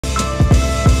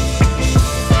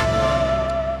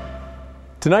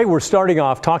Tonight we're starting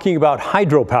off talking about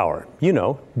hydropower,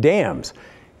 dams.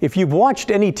 If you've watched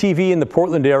any TV in the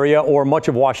Portland area or much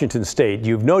of Washington state,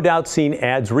 you've no doubt seen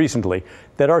ads recently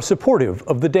that are supportive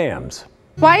of the dams.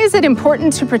 Why is it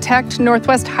important to protect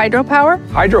Northwest hydropower?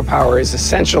 Hydropower is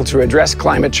essential to address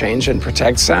climate change and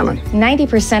protect salmon.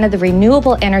 90% of the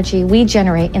renewable energy we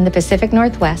generate in the Pacific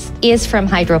Northwest is from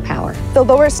hydropower. The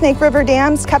lower Snake River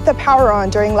dams kept the power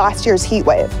on during last year's heat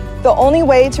wave. The only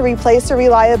way to replace the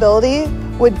reliability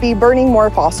would be burning more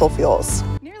fossil fuels.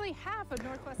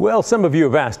 Well, some of you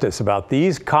have asked us about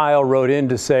these. Kyle wrote in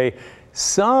to say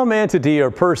some entity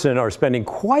or person are spending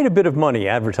quite a bit of money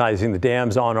advertising the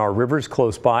dams on our rivers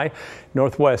close by.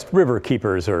 Northwest River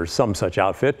Keepers or some such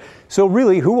outfit. So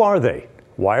really, who are they?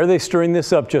 Why are they stirring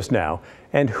this up just now?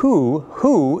 And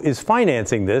who is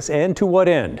financing this and to what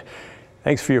end?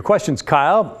 Thanks for your questions,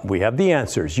 Kyle. We have the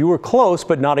answers. You were close,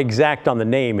 but not exact on the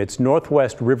name. It's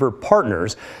Northwest River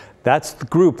Partners. That's the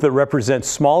group that represents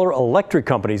smaller electric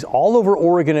companies all over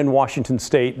Oregon and Washington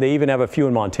state. They even have a few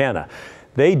in Montana.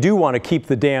 They do want to keep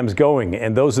the dams going,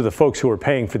 and those are the folks who are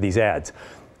paying for these ads.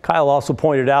 Kyle also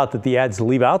pointed out that the ads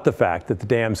leave out the fact that the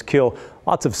dams kill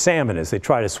lots of salmon as they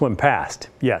try to swim past.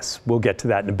 Yes, we'll get to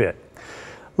that in a bit.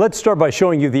 Let's start by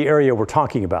showing you the area we're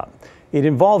talking about. It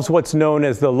involves what's known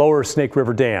as the lower Snake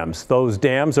River dams. Those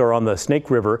dams are on the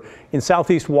Snake River in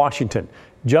southeast Washington,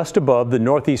 just above the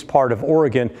northeast part of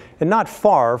Oregon and not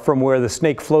far from where the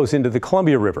Snake flows into the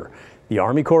Columbia River. The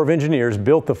Army Corps of Engineers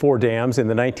built the 4 dams in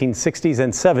the 1960s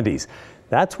and 70s.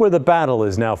 That's where the battle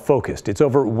is now focused. It's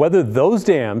over whether those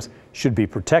dams should be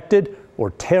protected or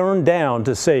torn down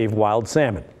to save wild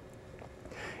salmon.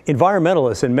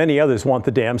 Environmentalists and many others want the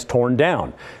dams torn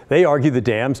down. They argue the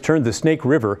dams turned the Snake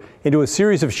River into a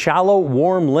series of shallow,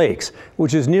 warm lakes,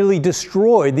 which has nearly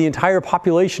destroyed the entire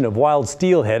population of wild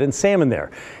steelhead and salmon there.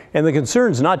 And the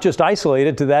concern's not just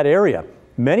isolated to that area.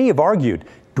 Many have argued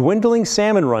dwindling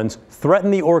salmon runs threaten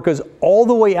the orcas all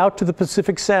the way out to the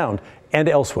Pacific Sound and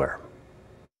elsewhere.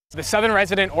 The southern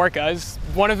resident orca is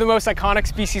one of the most iconic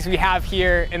species we have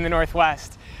here in the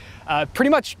Northwest. Pretty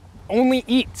much only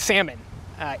eat salmon.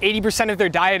 80% of their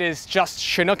diet is just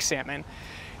Chinook salmon.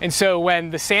 And so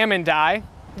when the salmon die,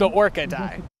 the orca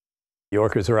die. The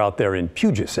orcas are out there in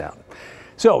Puget Sound.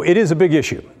 So it is a big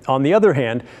issue. On the other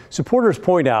hand, supporters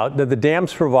point out that the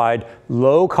dams provide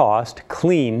low cost,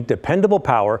 clean, dependable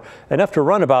power, enough to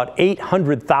run about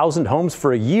 800,000 homes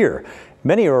for a year.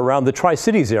 Many are around the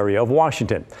Tri-Cities area of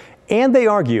Washington. And they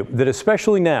argue that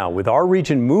especially now, with our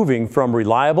region moving from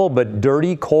reliable but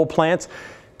dirty coal plants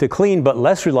to clean but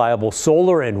less reliable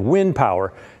solar and wind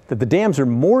power, that the dams are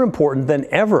more important than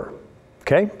ever.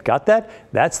 Okay, got that?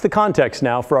 That's the context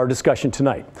now for our discussion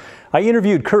tonight. I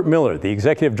interviewed Kurt Miller, the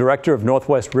executive director of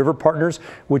Northwest River Partners,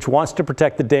 which wants to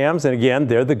protect the dams. And again,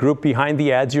 they're the group behind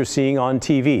the ads you're seeing on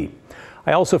TV.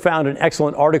 I also found an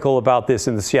excellent article about this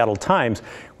in the Seattle Times,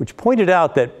 which pointed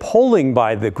out that polling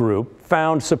by the group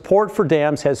found support for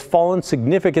dams has fallen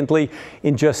significantly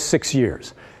in just 6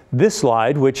 years. This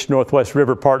slide, which Northwest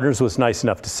River Partners was nice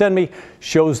enough to send me,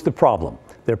 shows the problem.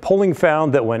 Their polling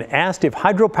found that when asked if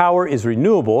hydropower is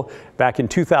renewable back in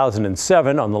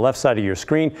 2007 on the left side of your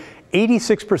screen,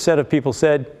 86% of people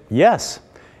said yes.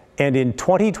 And in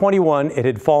 2021, it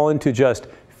had fallen to just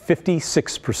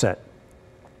 56%.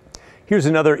 Here's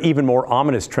another even more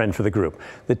ominous trend for the group.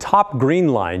 The top green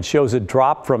line shows a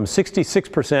drop from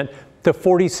 66% to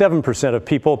 47% of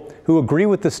people who agree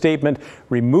with the statement,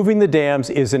 removing the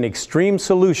dams is an extreme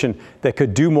solution that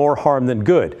could do more harm than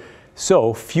good.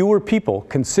 So fewer people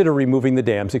consider removing the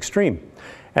dams extreme.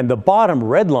 And the bottom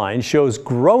red line shows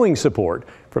growing support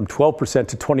from 12%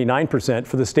 to 29%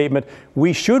 for the statement,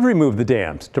 we should remove the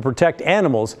dams to protect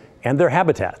animals and their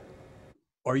habitat.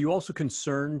 Are you also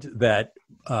concerned that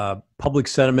public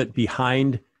sentiment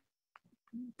behind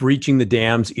breaching the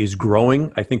dams is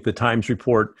growing? I think the Times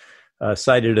report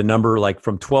cited a number like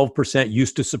from 12%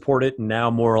 used to support it and now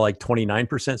more like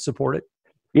 29% support it.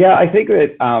 Yeah, I think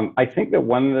that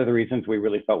one of the reasons we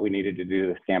really felt we needed to do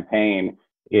this campaign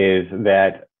is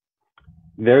that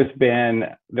there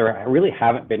really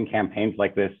haven't been campaigns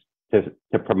like this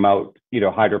to promote,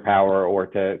 hydropower or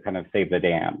to kind of save the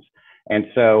dams. And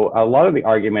so a lot of the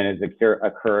argument has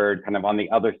occurred kind of on the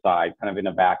other side, kind of in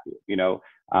a vacuum.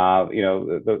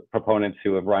 The proponents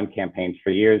who have run campaigns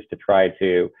for years to try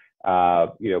to,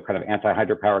 kind of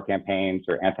anti-hydropower campaigns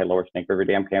or anti-lower Snake River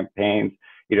Dam campaigns,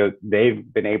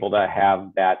 they've been able to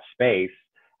have that space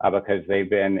because they've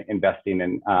been investing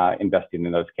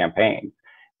in those campaigns.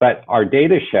 But our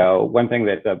data show, one thing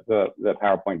that the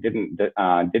PowerPoint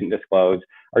didn't disclose,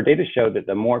 our data show that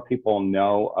the more people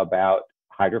know about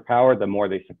hydropower, the more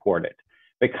they support it.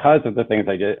 because of the things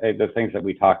that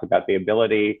we talked about, the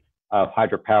ability of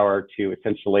hydropower to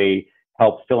essentially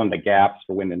help fill in the gaps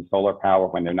for wind and solar power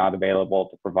when they're not available,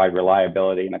 to provide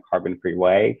reliability in a carbon-free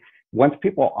way. Once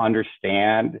people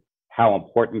understand how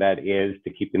important that is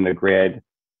to keeping the grid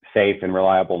safe and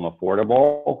reliable and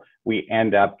affordable, we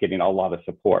end up getting a lot of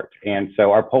support. And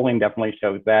so our polling definitely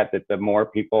shows that the more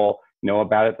people know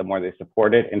about it, the more they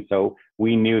support it. And so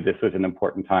we knew this was an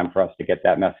important time for us to get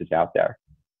that message out there.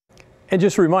 And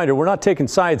just a reminder, we're not taking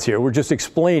sides here. We're just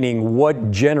explaining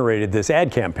what generated this ad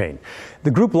campaign.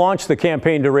 The group launched the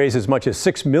campaign to raise as much as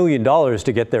 $6 million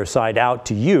to get their side out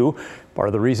to you. Part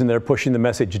of the reason they're pushing the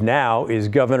message now is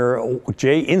Governor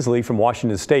Jay Inslee from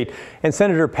Washington State and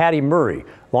Senator Patty Murray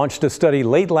launched a study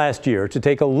late last year to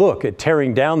take a look at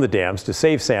tearing down the dams to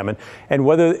save salmon and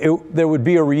whether there would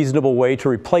be a reasonable way to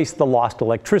replace the lost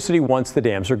electricity once the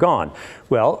dams are gone.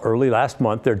 Well, early last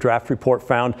month, their draft report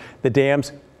found the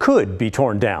dams could be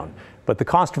torn down, but the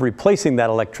cost of replacing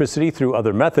that electricity through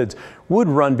other methods would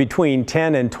run between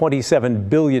 $10 and $27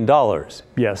 billion.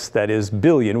 Yes, that is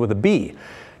billion with a B.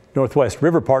 Northwest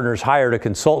River Partners hired a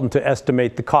consultant to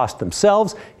estimate the cost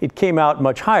themselves. It came out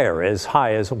much higher, as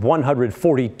high as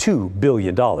 $142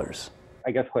 billion.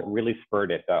 I guess what really spurred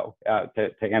it, though,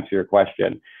 to answer your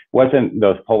question, wasn't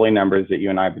those polling numbers that you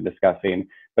and I have been discussing,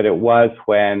 but it was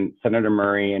when Senator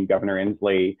Murray and Governor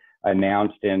Inslee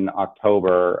announced in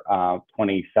October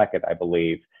 22nd, I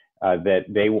believe, that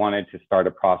they wanted to start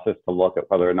a process to look at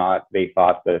whether or not they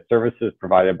thought the services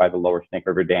provided by the lower Snake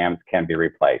River dams can be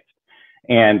replaced.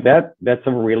 And that's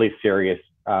a really serious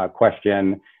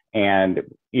question. And,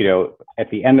 you know, at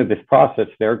the end of this process,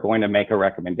 they're going to make a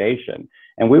recommendation.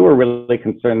 And we were really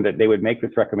concerned that they would make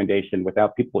this recommendation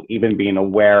without people even being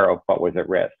aware of what was at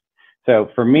risk. So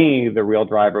for me, the real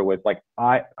driver was like,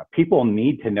 people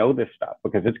need to know this stuff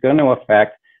because it's going to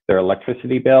affect their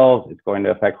electricity bills. It's going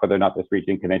to affect whether or not this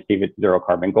region can achieve its zero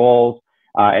carbon goals.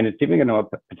 And it's even going to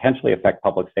potentially affect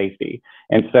public safety.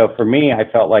 And so for me, I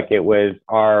felt like it was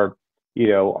our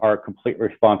complete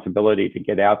responsibility to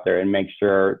get out there and make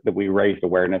sure that we raised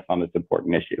awareness on this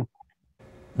important issue.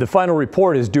 The final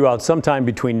report is due out sometime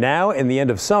between now and the end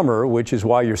of summer, which is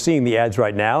why you're seeing the ads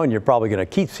right now, and you're probably going to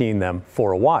keep seeing them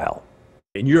for a while.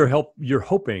 And you're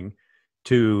hoping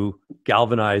to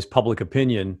galvanize public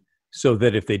opinion so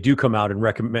that if they do come out and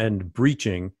recommend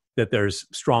breaching, that there's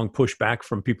strong pushback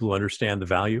from people who understand the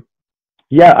value?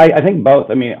 Yeah, I think both.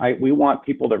 I mean, we want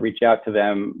people to reach out to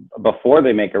them before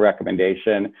they make a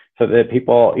recommendation so that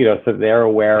people, so they're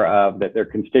aware of that their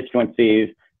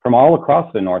constituencies from all across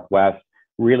the Northwest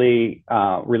really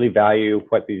value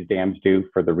what these dams do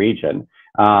for the region.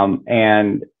 At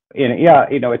the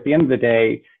end of the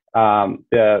day,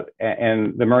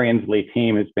 the Murray Inslee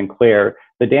team has been clear.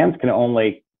 The dams can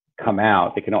only come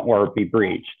out, or be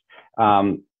breached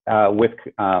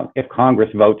if Congress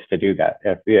votes to do that.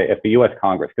 If the U.S.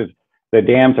 Congress, because the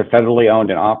dams are federally owned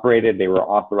and operated, they were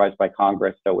authorized by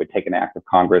Congress, so it would take an act of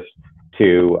Congress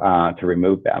to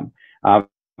remove them.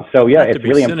 So yeah, it's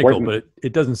really important. But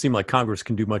it doesn't seem like Congress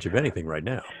can do much of anything right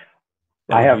now.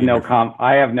 I have no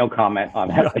comment on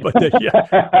that. Yeah,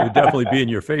 but it would definitely be in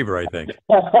your favor, I think.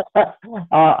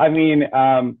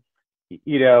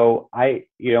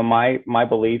 My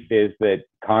belief is that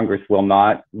Congress will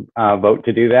not vote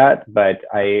to do that, but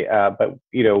we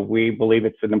believe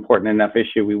it's an important enough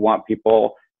issue. We want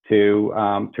people to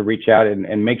reach out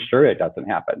and make sure it doesn't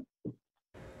happen.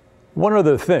 One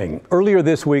other thing, earlier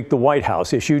this week, the White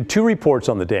House issued 2 reports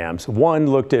on the dams. One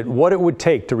looked at what it would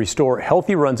take to restore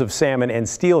healthy runs of salmon and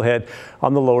steelhead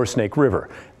on the lower Snake River.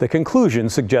 The conclusion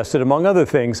suggested, among other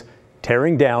things,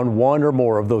 tearing down one or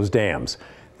more of those dams.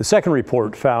 The second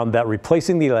report found that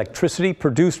replacing the electricity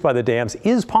produced by the dams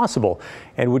is possible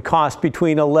and would cost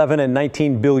between $11 and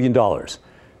 $19 billion.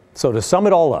 So to sum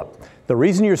it all up, the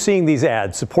reason you're seeing these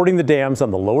ads supporting the dams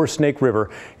on the lower Snake River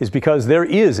is because there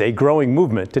is a growing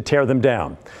movement to tear them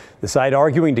down. The side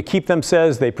arguing to keep them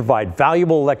says they provide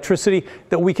valuable electricity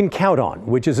that we can count on,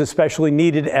 which is especially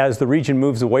needed as the region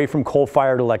moves away from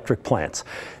coal-fired electric plants.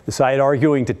 The side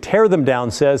arguing to tear them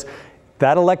down says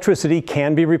that electricity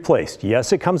can be replaced.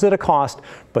 Yes, it comes at a cost,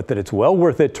 but that it's well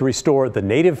worth it to restore the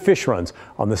native fish runs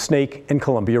on the Snake and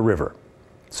Columbia River.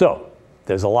 So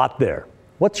there's a lot there.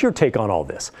 What's your take on all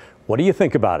this? What do you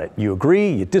think about it? You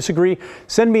agree? You disagree?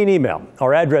 Send me an email.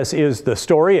 Our address is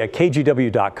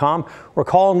thestory@kgw.com or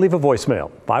call and leave a voicemail,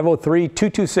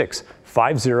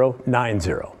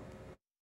 503-226-5090.